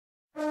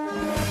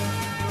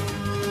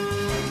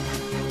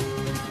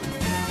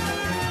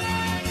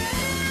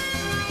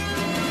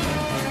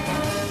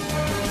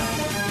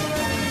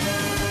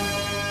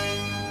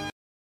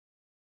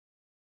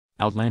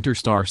Outlander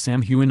star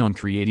Sam Heughan on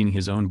creating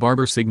his own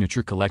Barbour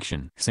Signature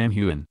collection. Sam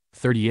Heughan,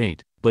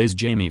 38, plays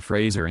Jamie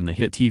Fraser in the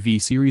hit TV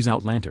series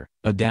Outlander,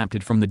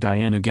 adapted from the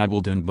Diana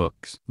Gabaldon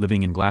books.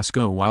 Living in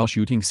Glasgow while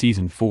shooting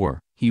season 4,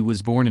 he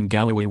was born in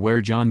Galloway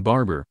where John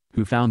Barbour,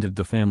 who founded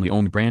the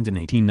family-owned brand in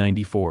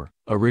 1894,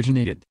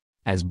 originated.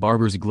 As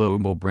Barbour's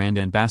global brand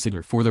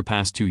ambassador for the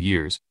past 2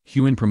 years,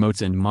 Heughan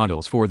promotes and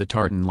models for the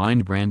Tartan line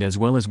brand as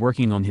well as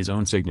working on his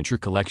own signature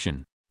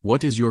collection.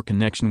 What is your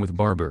connection with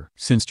Barbour?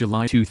 Since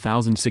July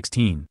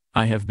 2016,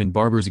 I have been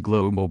Barbour's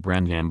global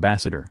brand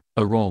ambassador,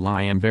 a role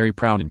I am very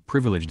proud and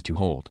privileged to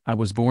hold. I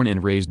was born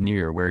and raised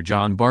near where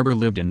John Barbour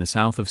lived in the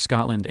south of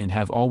Scotland and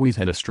have always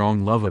had a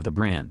strong love of the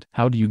brand.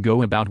 How do you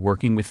go about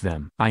working with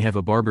them? I have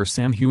a Barbour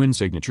Sam Heughan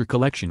signature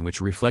collection which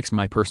reflects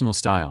my personal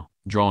style,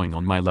 drawing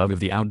on my love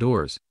of the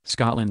outdoors,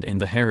 Scotland and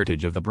the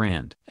heritage of the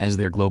brand. As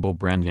their global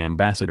brand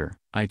ambassador,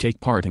 I take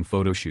part in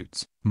photo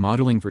shoots,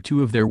 modeling for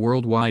 2 of their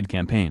worldwide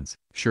campaigns,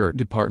 Shirt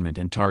Department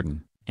and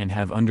Tartan, and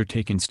have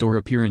undertaken store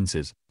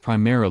appearances,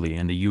 primarily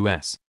in the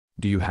US.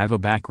 Do you have a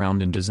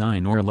background in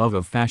design or a love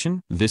of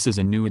fashion? This is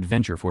a new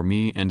adventure for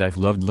me and I've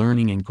loved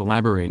learning and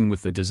collaborating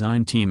with the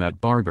design team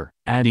at Barbour,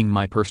 adding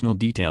my personal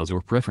details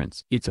or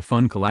preference. It's a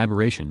fun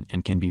collaboration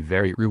and can be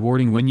very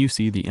rewarding when you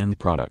see the end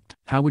product.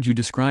 How would you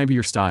describe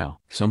your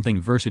style?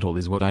 Something versatile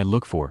is what I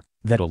look for,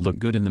 that'll look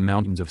good in the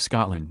mountains of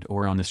Scotland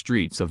or on the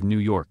streets of New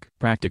York.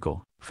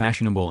 Practical,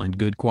 fashionable and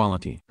good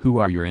quality. Who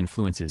are your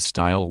influences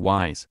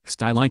style-wise?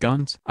 Style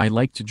icons? I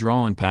like to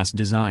draw on past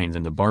designs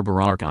in the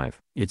Barbour archive.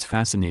 It's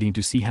fascinating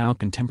to see how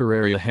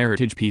contemporary a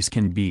heritage piece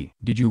can be.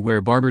 Did you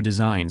wear Barbour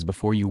designs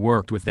before you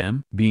worked with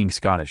them? Being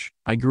Scottish,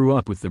 I grew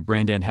up with the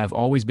brand and have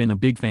always been a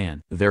big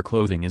fan. Their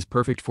clothing is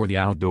perfect for the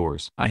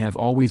outdoors. I have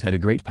always had a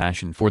great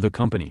passion for the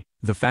company.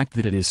 The fact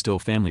that it is still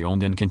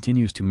family-owned and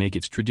continues to make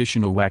its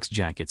traditional wax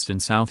jackets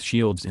and South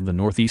Shields in the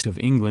northeast of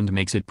England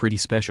makes it pretty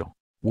special.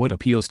 What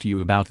appeals to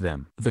you about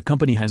them? The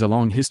company has a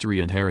long history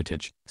and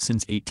heritage,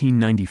 since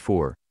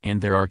 1894, and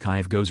their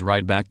archive goes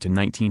right back to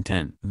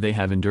 1910. They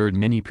have endured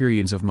many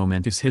periods of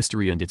momentous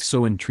history and it's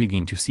so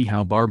intriguing to see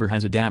how Barbour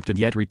has adapted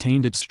yet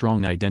retained its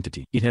strong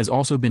identity. It has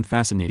also been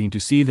fascinating to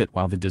see that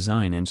while the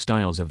design and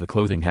styles of the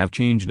clothing have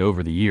changed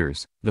over the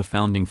years, the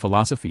founding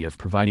philosophy of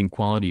providing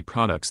quality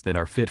products that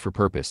are fit for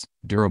purpose,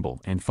 durable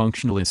and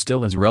functional is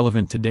still as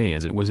relevant today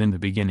as it was in the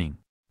beginning.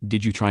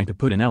 Did you try to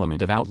put an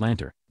element of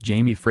Outlander,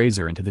 Jamie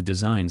Fraser into the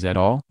designs at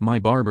all? My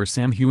Barbour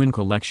Sam Heughan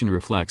collection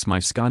reflects my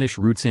Scottish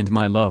roots and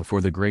my love for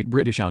the great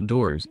British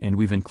outdoors and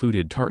we've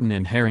included tartan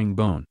and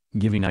herringbone,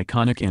 giving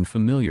iconic and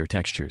familiar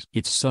textures.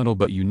 It's subtle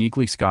but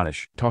uniquely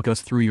Scottish. Talk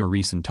us through your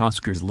recent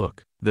Oscars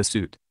look, the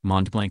suit,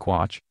 Montblanc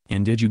watch,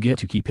 and did you get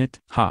to keep it?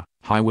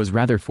 I was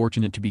rather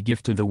fortunate to be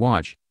gifted the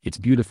watch. It's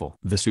beautiful.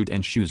 The suit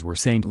and shoes were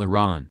Saint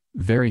Laurent,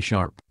 very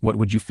sharp. What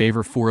would you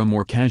favor for a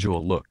more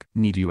casual look?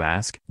 Need you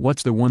ask?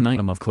 What's the one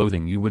item of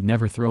clothing you would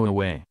never throw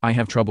away? I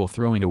have trouble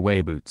throwing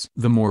away boots.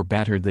 The more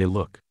battered they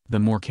look, the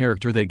more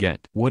character they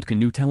get. What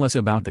can you tell us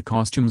about the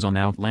costumes on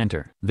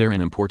Outlander? They're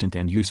an important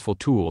and useful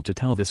tool to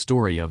tell the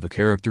story of the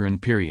character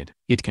and period.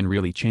 It can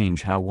really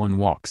change how one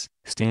walks,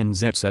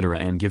 stands etc.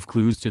 and give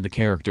clues to the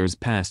character's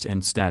past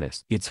and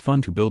status. It's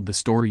fun to build the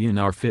story in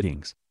our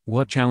fittings.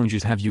 What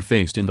challenges have you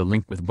faced in the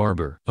link with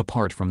Barbour?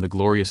 Apart from the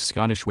glorious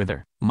Scottish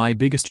weather, my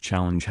biggest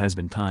challenge has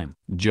been time.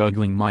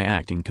 Juggling my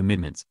acting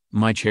commitments,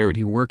 my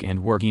charity work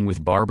and working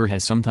with Barbour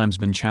has sometimes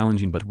been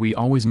challenging but we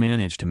always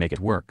manage to make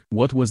it work.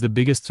 What was the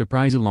biggest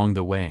surprise along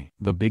the way?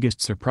 The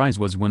biggest surprise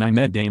was when I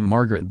met Dame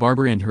Margaret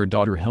Barbour and her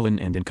daughter Helen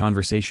and in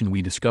conversation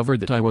we discovered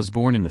that I was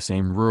born in the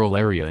same rural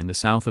area in the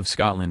south of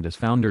Scotland as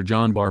founder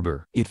John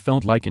Barbour. It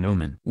felt like an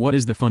omen. What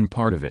is the fun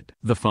part of it?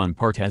 The fun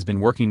part has been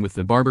working with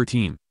the Barbour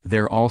team.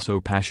 They're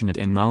also passionate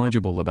and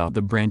knowledgeable about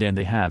the brand and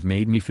they have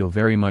made me feel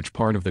very much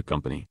part of the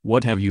company.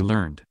 What have you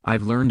learned?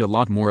 I've learned a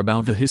lot more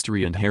about the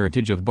history and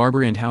heritage of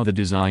Barbour and how the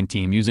design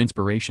team use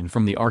inspiration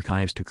from the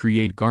archives to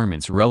create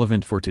garments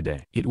relevant for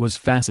today. It was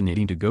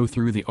fascinating to go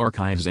through the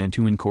archives and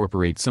to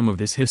incorporate some of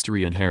this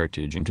history and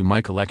heritage into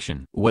my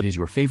collection. What is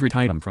your favorite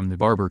item from the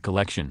Barbour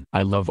collection?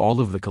 I love all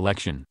of the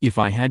collection. If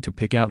I had to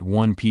pick out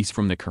one piece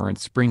from the current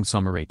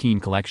Spring-Summer 18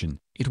 collection,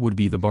 it would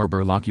be the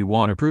Barbour Lucky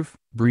waterproof,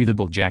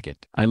 breathable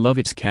jacket. I love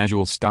its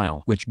casual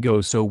style which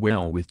goes so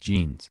well with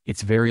jeans.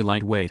 It's very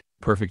lightweight,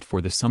 perfect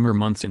for the summer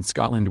months in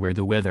Scotland where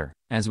the weather,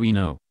 as we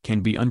know, can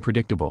be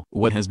unpredictable.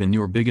 What has been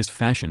your biggest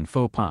fashion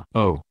faux pas?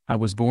 Oh, I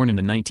was born in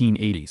the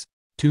 1980s.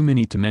 Too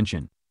many to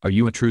mention. Are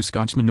you a true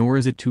Scotsman or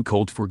is it too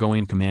cold for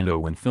going commando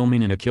when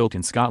filming in a kilt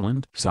in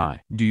Scotland?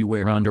 Sigh. Do you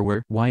wear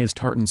underwear? Why is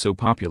tartan so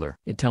popular?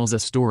 It tells a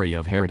story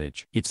of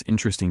heritage. It's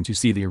interesting to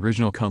see the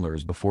original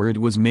colors before it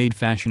was made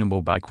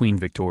fashionable by Queen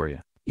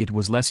Victoria. It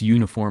was less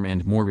uniform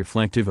and more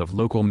reflective of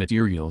local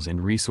materials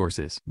and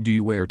resources. Do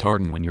you wear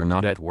tartan when you're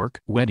not at work?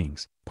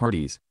 Weddings,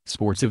 parties,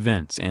 sports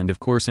events and of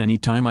course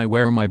anytime I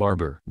wear my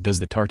Barbour. Does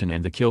the tartan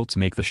and the kilts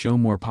make the show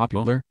more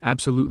popular?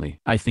 Absolutely.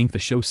 I think the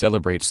show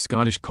celebrates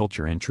Scottish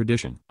culture and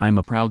tradition. I'm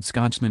a proud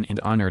Scotsman and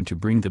honored to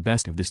bring the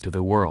best of this to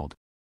the world.